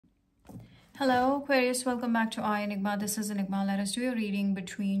Hello Aquarius, welcome back to Ienigma. This is Enigma. Let us do your reading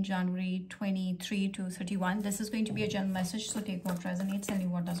between January 23 to 31. This is going to be a general message, so take what resonates and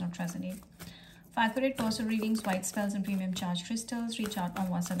leave what does not resonate. For accurate personal readings, white spells and premium charged crystals, reach out on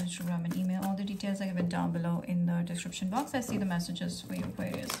WhatsApp, Instagram and email. All the details are given down below in the description box. I see the messages for you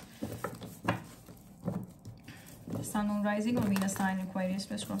Aquarius. Sun, Moon, Rising or Venus sign Aquarius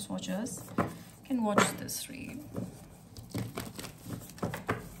plus cross watchers can watch this read.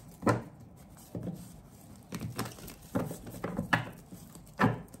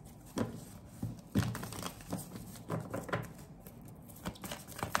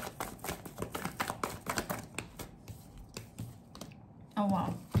 Oh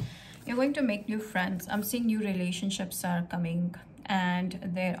wow, you're going to make new friends. I'm seeing new relationships are coming, and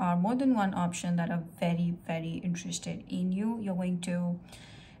there are more than one option that are very interested in you. You're going to,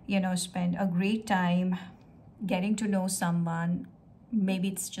 spend a great time getting to know someone. Maybe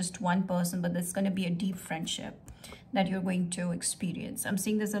it's just one person, but there's going to be a deep friendship that you're going to experience. I'm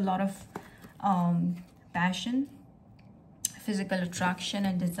seeing there's a lot of passion, physical attraction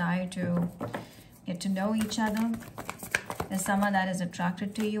and desire to get to know each other. There's someone that is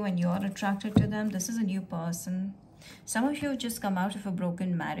attracted to you and you're attracted to them. This is a new person. Some of you have just come out of a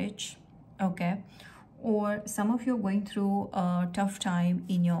broken marriage, okay? Or some of you are going through a tough time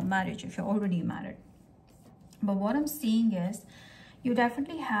in your marriage if you're already married. But what I'm seeing is you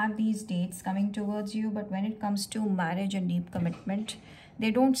definitely have these dates coming towards you, but when it comes to marriage and deep commitment,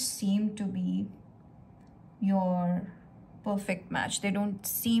 they don't seem to be your perfect match. They don't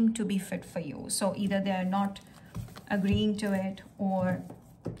seem to be fit for you. So either they're not agreeing to it, or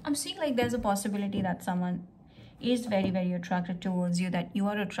I'm seeing like there's a possibility that someone is very attracted towards you, that you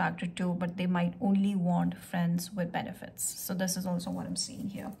are attracted to, but they might only want friends with benefits. So this is also what I'm seeing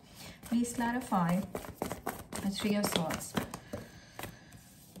here. Please clarify the Three of Swords.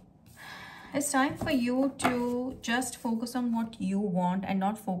 It's time for you to just focus on what you want and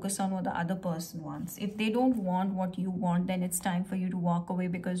not focus on what the other person wants. If they don't want what you want, then it's time for you to walk away,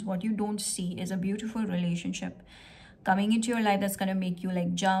 because what you don't see is a beautiful relationship coming into your life that's going to make you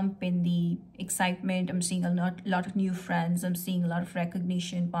like jump in the excitement. I'm seeing a lot of new friends. I'm seeing a lot of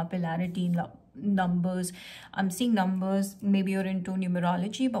recognition, popularity, numbers. I'm seeing numbers. Maybe you're into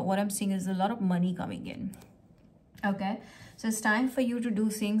numerology, but what I'm seeing is a lot of money coming in. Okay, so it's time for you to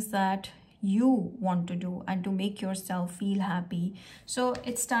do things that you want to do and to make yourself feel happy. So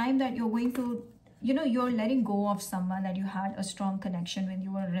it's time that you're going to, you're letting go of someone that you had a strong connection with.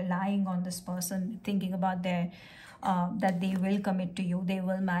 You were relying on this person, thinking about their that they will commit to you, they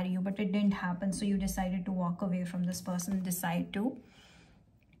will marry you, but it didn't happen. So you decided to walk away from this person, decide to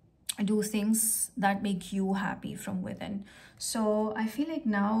do things that make you happy from within. So I feel like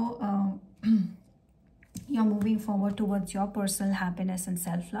now you're moving forward towards your personal happiness and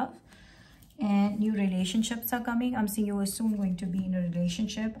self-love, and new relationships are coming. I'm seeing you are soon going to be in a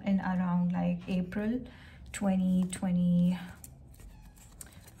relationship in around like April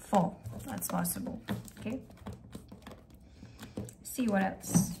 2024. That's possible. Okay, see what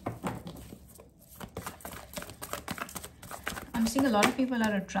else. I'm seeing a lot of people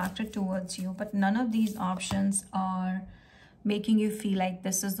are attracted towards you, but none of these options are making you feel like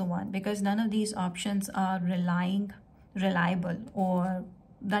this is the one, because none of these options are reliable or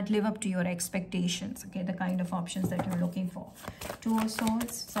that live up to your expectations. Okay, the kind of options that you're looking for. Two of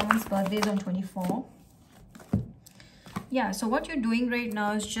Swords. Someone's birthday is on 24. Yeah, so what you're doing right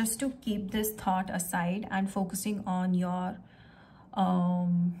now is just to keep this thought aside and focusing on your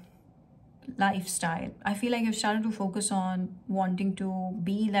lifestyle. I feel like you've started to focus on wanting to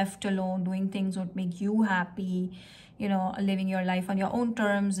be left alone, doing things that make you happy, living your life on your own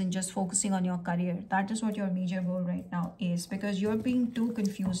terms and just focusing on your career. That is what your major goal right now is, because you're being too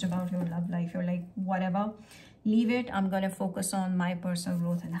confused about your love life. You're like, whatever, leave it. I'm going to focus on my personal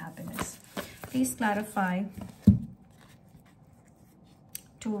growth and happiness. Please clarify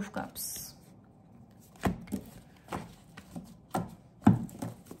Two of Cups.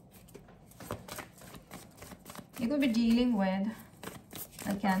 You could be dealing with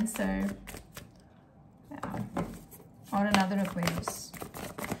a Cancer or another Aquarius.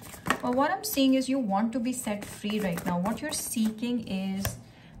 But what I'm seeing is you want to be set free right now. What you're seeking is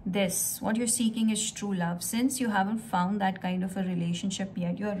this. What you're seeking is true love. Since you haven't found that kind of a relationship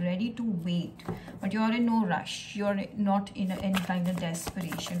yet, you're ready to wait. But you're in no rush. You're not in any kind of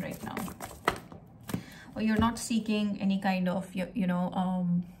desperation right now. Or you're not seeking any kind of,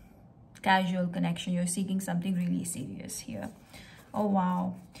 casual connection. You're seeking something really serious here. Oh,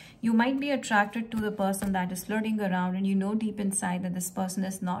 wow. You might be attracted to the person that is flirting around, and you know deep inside that this person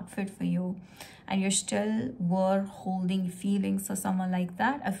is not fit for you, and you're still holding feelings for someone like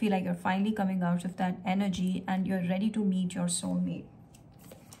that. I feel like you're finally coming out of that energy and you're ready to meet your soulmate.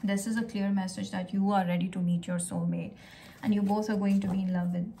 This is a clear message that you are ready to meet your soulmate, and you both are going to be in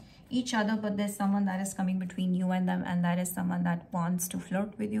love with each other, but there's someone that is coming between you and them, and that is someone that wants to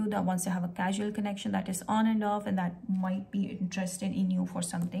flirt with you, that wants to have a casual connection that is on and off, and that might be interested in you for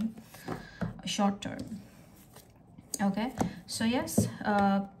something short term. Okay, so yes,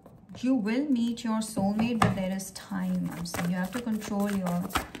 you will meet your soulmate, but there is time. I'm saying you have to control your,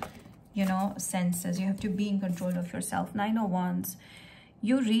 you know, senses. You have to be in control of yourself. 9 of Wands.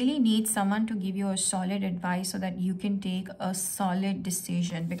 You really need someone to give you a solid advice so that you can take a solid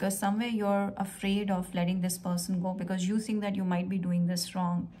decision, because somewhere you're afraid of letting this person go because you think that you might be doing this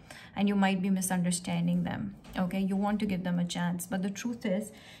wrong and you might be misunderstanding them. Okay, you want to give them a chance, but the truth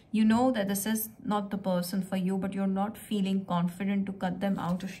is, you know that this is not the person for you, but you're not feeling confident to cut them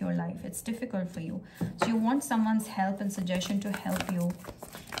out of your life. It's difficult for you. So you want someone's help and suggestion to help you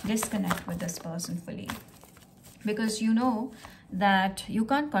disconnect with this person fully, because you know that you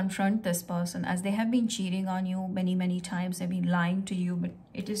can't confront this person, as they have been cheating on you many times. They've been lying to you, but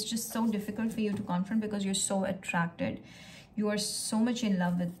it is just so difficult for you to confront because you're so attracted. You are so much in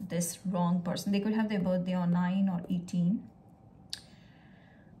love with this wrong person. They could have their birthday on 9 or 18,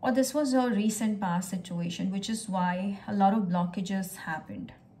 or this was a recent past situation, which is why a lot of blockages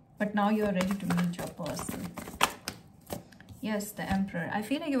happened. But now you're ready to meet your person. Yes, the Emperor. I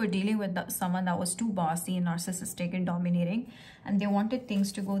feel like you were dealing with someone that was too bossy and narcissistic and dominating, and they wanted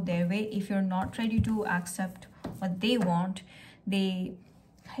things to go their way. If you're not ready to accept what they want, they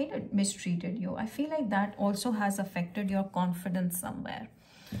mistreated you. I feel like that also has affected your confidence somewhere.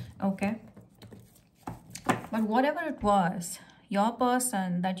 Okay, but whatever it was, your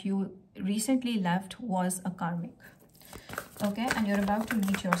person that you recently left was a karmic. Okay, and you're about to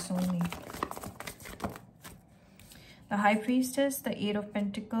meet your soulmate. The High Priestess, the 8 of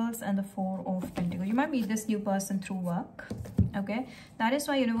Pentacles, and the 4 of Pentacles. You might meet this new person through work. Okay, that is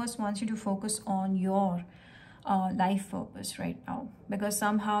why universe wants you to focus on your life purpose right now, because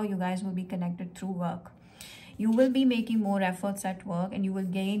somehow you guys will be connected through work. You will be making more efforts at work and you will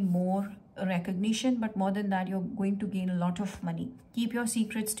gain more recognition, but more than that, you're going to gain a lot of money. Keep your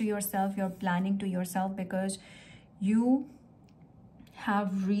secrets to yourself, your planning to yourself, because you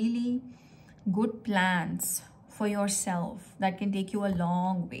have really good plans for yourself that can take you a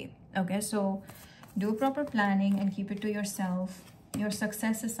long way. Okay, so do proper planning and keep it to yourself. Your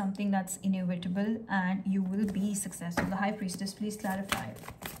success is something that's inevitable and you will be successful. The High Priestess, please clarify.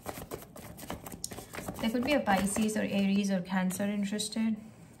 There could be a Pisces or Aries or Cancer interested.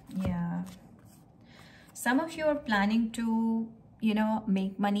 Yeah, some of you are planning to, you know,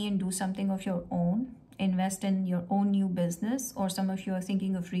 make money and do something of your own, invest in your own new business, or some of you are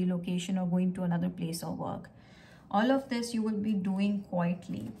thinking of relocation or going to another place of work. All of this you will be doing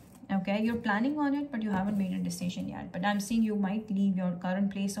quietly. Okay, you're planning on it, but you haven't made a decision yet. But I'm seeing you might leave your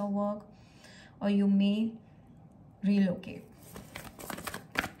current place of work, or you may relocate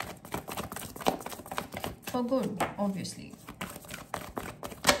for good, obviously.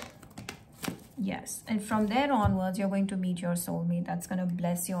 Yes, and from there onwards, you're going to meet your soulmate that's going to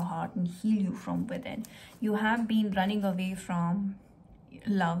bless your heart and heal you from within. You have been running away from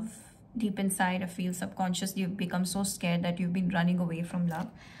love. Deep inside, I feel subconsciously you've become so scared that you've been running away from love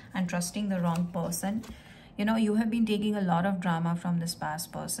and trusting the wrong person. You know, you have been taking a lot of drama from this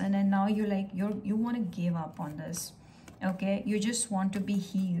past person, and now you want to give up on this. Okay, you just want to be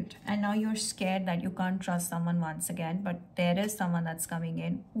healed, and now you're scared that you can't trust someone once again, but there is someone that's coming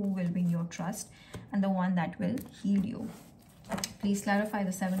in who will win your trust and the one that will heal you. Please clarify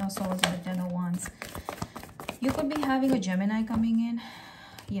the 7 of Swords and the 10 of Wands. You could be having a Gemini coming in.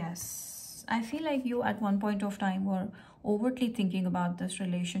 Yes, I feel like you at one point of time were overtly thinking about this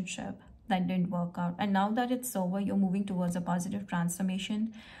relationship that didn't work out, and now that it's over, you're moving towards a positive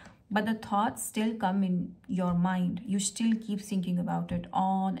transformation, but the thoughts still come in your mind. You still keep thinking about it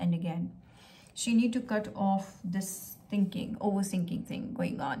on and again. So you need to cut off this thinking, overthinking thing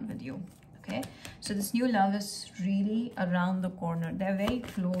going on with you. Okay, so this new love is really around the corner. They're very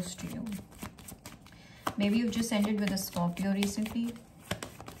close to you. Maybe you've just ended with a Scorpio recently.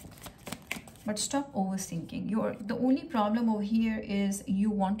 But stop overthinking. The only problem over here is you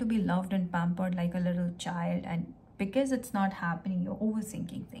want to be loved and pampered like a little child, and because it's not happening, you're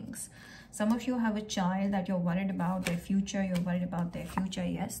overthinking things. Some of you have a child that you're worried about their future. You're worried about their future.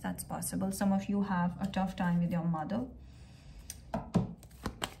 Yes, that's possible. Some of you have a tough time with your mother.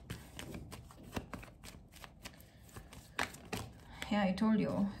 Yeah, I told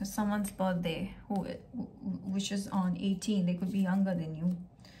you, someone's birthday which is on 18. They could be younger than you.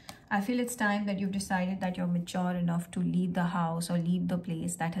 I feel it's time that you've decided that you're mature enough to leave the house or leave the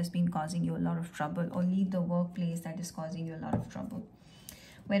place that has been causing you a lot of trouble, or leave the workplace that is causing you a lot of trouble.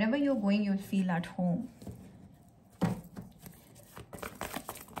 Wherever you're going, you'll feel at home.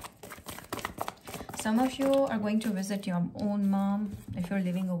 Some of you are going to visit your own mom if you're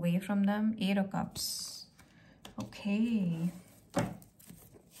living away from them. 8 of Cups. Okay.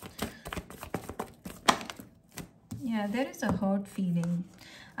 Yeah, there is a hurt feeling.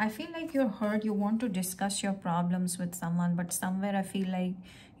 I feel like you're hurt. You want to discuss your problems with someone, but somewhere I feel like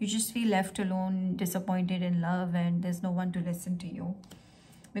you just feel left alone, disappointed in love, and there's no one to listen to you.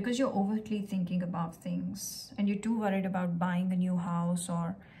 Because you're overtly thinking about things, and you're too worried about buying a new house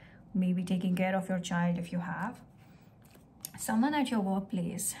or maybe taking care of your child if you have. Someone at your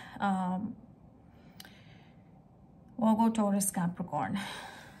workplace, Virgo, Taurus, Capricorn.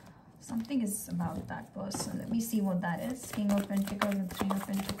 Something is about that person. Let me see what that is. King of Pentacles and 3 of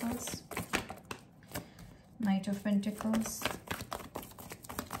Pentacles. Knight of Pentacles.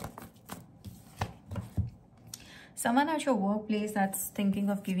 Someone at your workplace that's thinking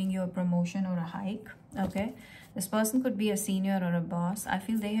of giving you a promotion or a hike. Okay. This person could be a senior or a boss. I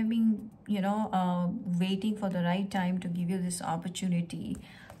feel they have been, waiting for the right time to give you this opportunity.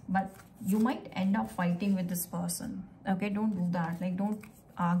 But you might end up fighting with this person. Okay, don't do that. Like, don't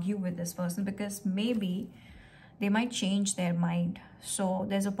argue with this person, because maybe they might change their mind. So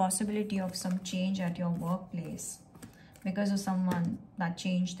there's a possibility of some change at your workplace because of someone that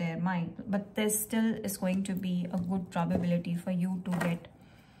changed their mind. But there still is going to be a good probability for you to get,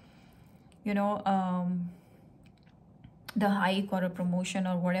 the hike or a promotion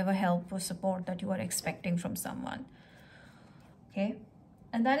or whatever help or support that you are expecting from someone. Okay.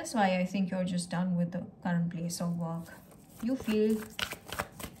 And that is why I think you're just done with the current place of work. You feel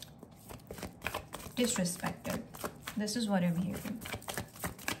disrespected. This is what I'm hearing.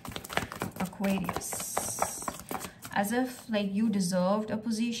 Aquarius. As if like you deserved a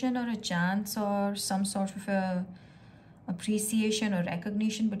position or a chance or some sort of a appreciation or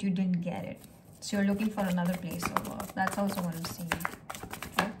recognition, but you didn't get it. So you're looking for another place of work. That's also what I'm seeing.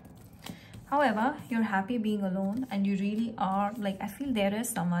 Okay? However, you're happy being alone, and you really are, like, I feel there is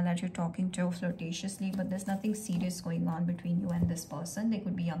someone that you're talking to flirtatiously, but there's nothing serious going on between you and this person. They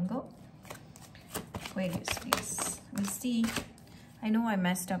could be younger. Aquarius, please. We'll see. I know I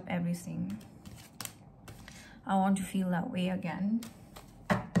messed up everything. I want to feel that way again.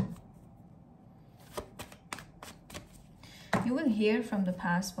 You will hear from the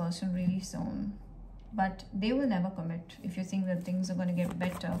past person really soon, but they will never commit. If you think that things are going to get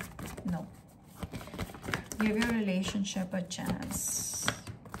better, no. Give your relationship a chance.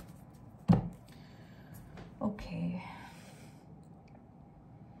 Okay.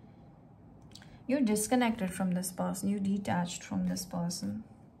 You're disconnected from this person. You detached from this person.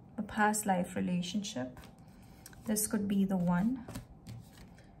 A past life relationship. This could be the one.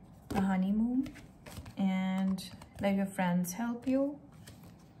 A honeymoon. And let your friends help you.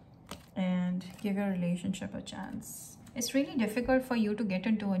 And give your relationship a chance. It's really difficult for you to get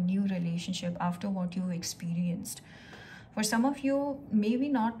into a new relationship after what you experienced. For some of you, maybe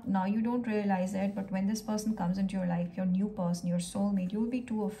not now, you don't realize it, but when this person comes into your life, your new person, your soulmate, you'll be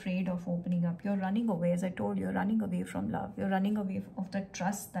too afraid of opening up. You're running away. As I told you, you're running away from love. You're running away of the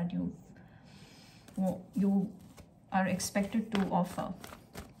trust that you are expected to offer.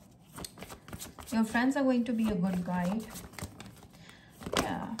 Your friends are going to be a good guide.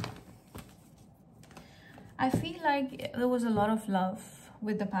 Yeah. I feel like there was a lot of love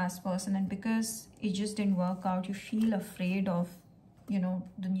with the past person, and because it just didn't work out, you feel afraid of,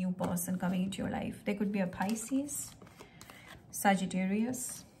 the new person coming into your life. There could be a Pisces,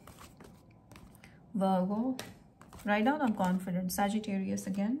 Sagittarius, Virgo. Write down I'm confident. Sagittarius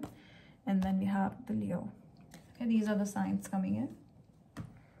again. And then we have the Leo. Okay, these are the signs coming in.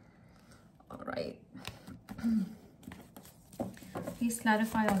 All right. Please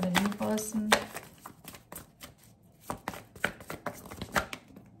clarify on the new person.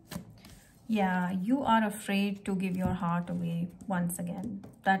 Yeah, you are afraid to give your heart away once again.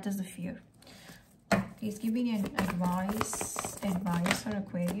 That is the fear. Please give me an advice for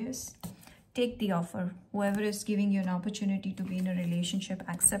Aquarius. Take the offer. Whoever is giving you an opportunity to be in a relationship,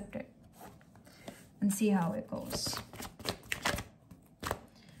 accept it. And see how it goes.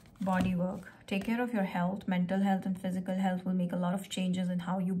 Body work. Take care of your health. Mental health and physical health will make a lot of changes in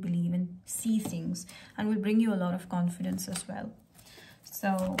how you believe and see things. And will bring you a lot of confidence as well.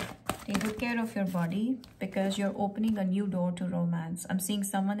 So take good care of your body, because you're opening a new door to romance. I'm seeing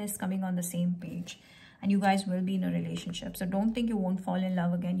someone is coming on the same page. and you guys will be in a relationship. So don't think you won't fall in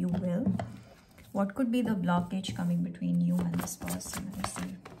love again. You will. What could be the blockage coming between you and this person? Let me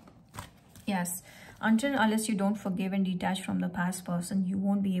see. Yes, until unless you don't forgive and detach from the past person, you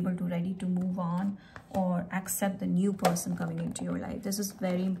won't be able to ready to move on or accept the new person coming into your life. This is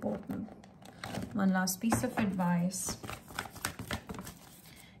very important. One last piece of advice.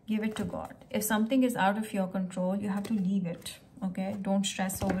 Give it to God. If something is out of your control, you have to leave it. Okay, don't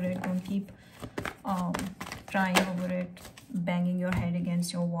stress over it. Don't keep crying over it, banging your head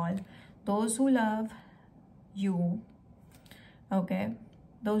against your wall. Those who love you, okay,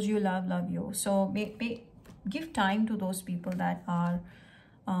 those you love you. So give time to those people that are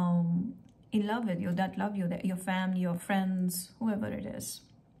in love with you, that love you, that your family, your friends, whoever it is.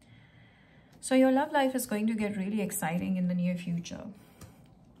 So your love life is going to get really exciting in the near future.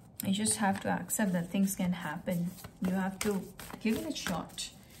 You just have to accept that things can happen. You have to give it a shot.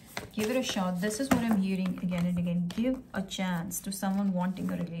 Give it a shot. This is what I'm hearing again and again. Give a chance to someone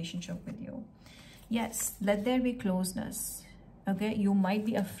wanting a relationship with you. Yes, let there be closeness. Okay, you might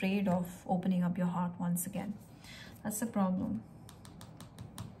be afraid of opening up your heart once again. That's the problem.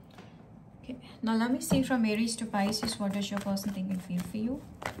 Okay, now let me see from Aries to Pisces, what does your person think and feel for you?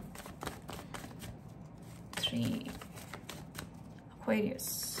 3.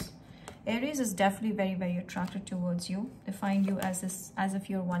 Aquarius. Aries is definitely very, very attracted towards you. They find you as if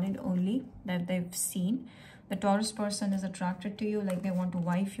you're one and only that they've seen. The Taurus person is attracted to you, like they want to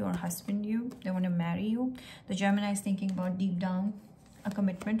wife you or husband you. They want to marry you. The Gemini is thinking about deep down a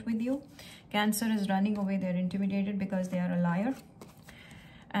commitment with you. Cancer is running away. They're intimidated because they are a liar.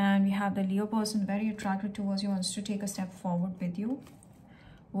 And we have the Leo person, very attracted towards you, wants to take a step forward with you.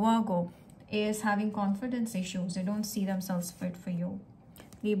 Virgo is having confidence issues. They don't see themselves fit for you.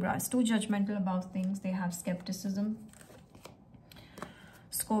 Libra is too judgmental about things. They have skepticism.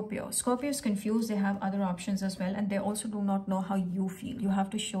 Scorpio is confused. They have other options as well, and they also do not know how you feel. You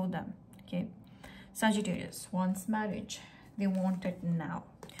have to show them. Okay. Sagittarius wants marriage. They want it now.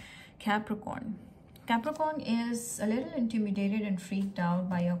 Capricorn is a little intimidated and freaked out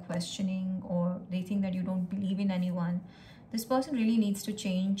by your questioning, or they think that you don't believe in anyone. This person really needs to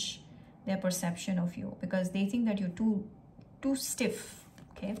change their perception of you because they think that you're too stiff.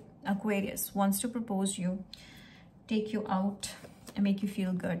 Okay, Aquarius wants to propose you, take you out and make you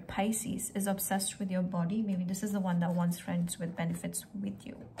feel good. Pisces is obsessed with your body. Maybe this is the one that wants friends with benefits with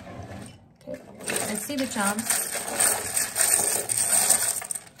you. Okay, let's see the charms.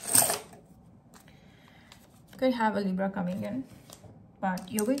 Could have a Libra coming in,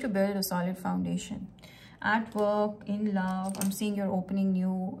 but you're going to build a solid foundation. At work, in love, I'm seeing you're opening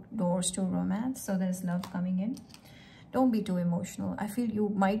new doors to romance. So there's love coming in. Don't be too emotional. I feel you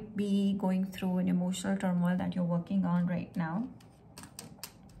might be going through an emotional turmoil that you're working on right now.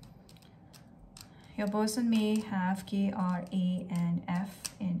 Your person may have K, R, A, and F,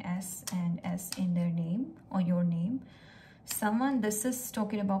 and S, and S in their name or your name. This is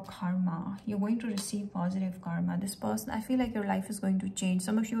talking about karma. You're going to receive positive karma. This person, I feel like your life is going to change.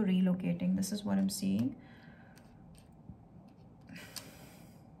 Some of you are relocating. This is what I'm seeing.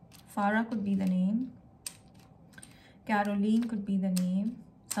 Farah could be the name. Caroline could be the name.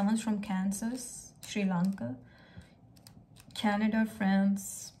 Someone's from Kansas, Sri Lanka, Canada,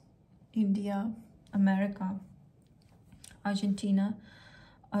 France, India, America, Argentina,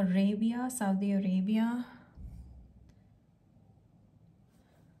 Arabia, Saudi Arabia,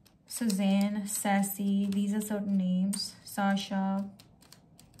 Suzanne, Sassy. These are certain names. Sasha.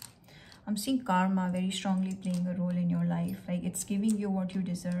 I'm seeing karma very strongly playing a role in your life. Like it's giving you what you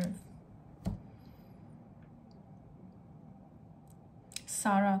deserve.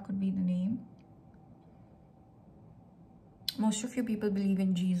 Sarah could be the name. Most of you people believe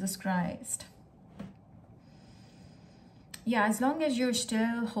in Jesus Christ. Yeah, as long as you're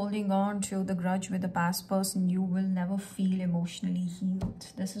still holding on to the grudge with the past person, you will never feel emotionally healed.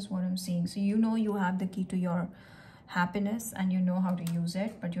 This is what I'm saying. So you know you have the key to your happiness and you know how to use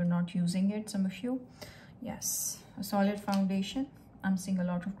it, but you're not using it, some of you. Yes, a solid foundation. I'm seeing a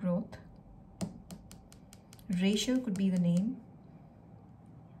lot of growth. Rachel could be the name.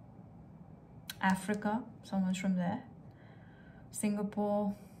 Africa, someone's from there.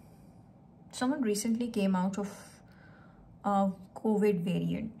 Singapore. Someone recently came out of a COVID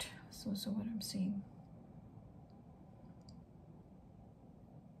variant. So what I'm seeing.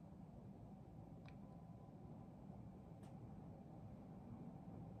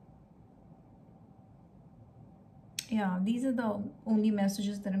 Yeah, these are the only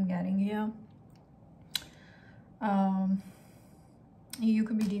messages that I'm getting here. You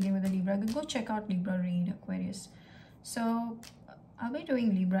could be dealing with a Libra. Go check out Libra read, Aquarius. So I'll be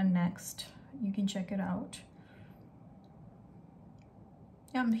doing Libra next. You can check it out.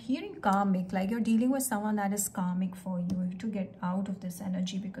 Yeah, I'm hearing karmic, like you're dealing with someone that is karmic for you. You have to get out of this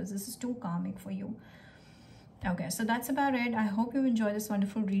energy because this is too karmic for you. Okay, so that's about it. I hope you enjoyed this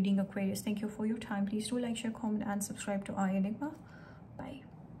wonderful reading, Aquarius. Thank you for your time. Please do like, share, comment, and subscribe to our Enigma. Bye.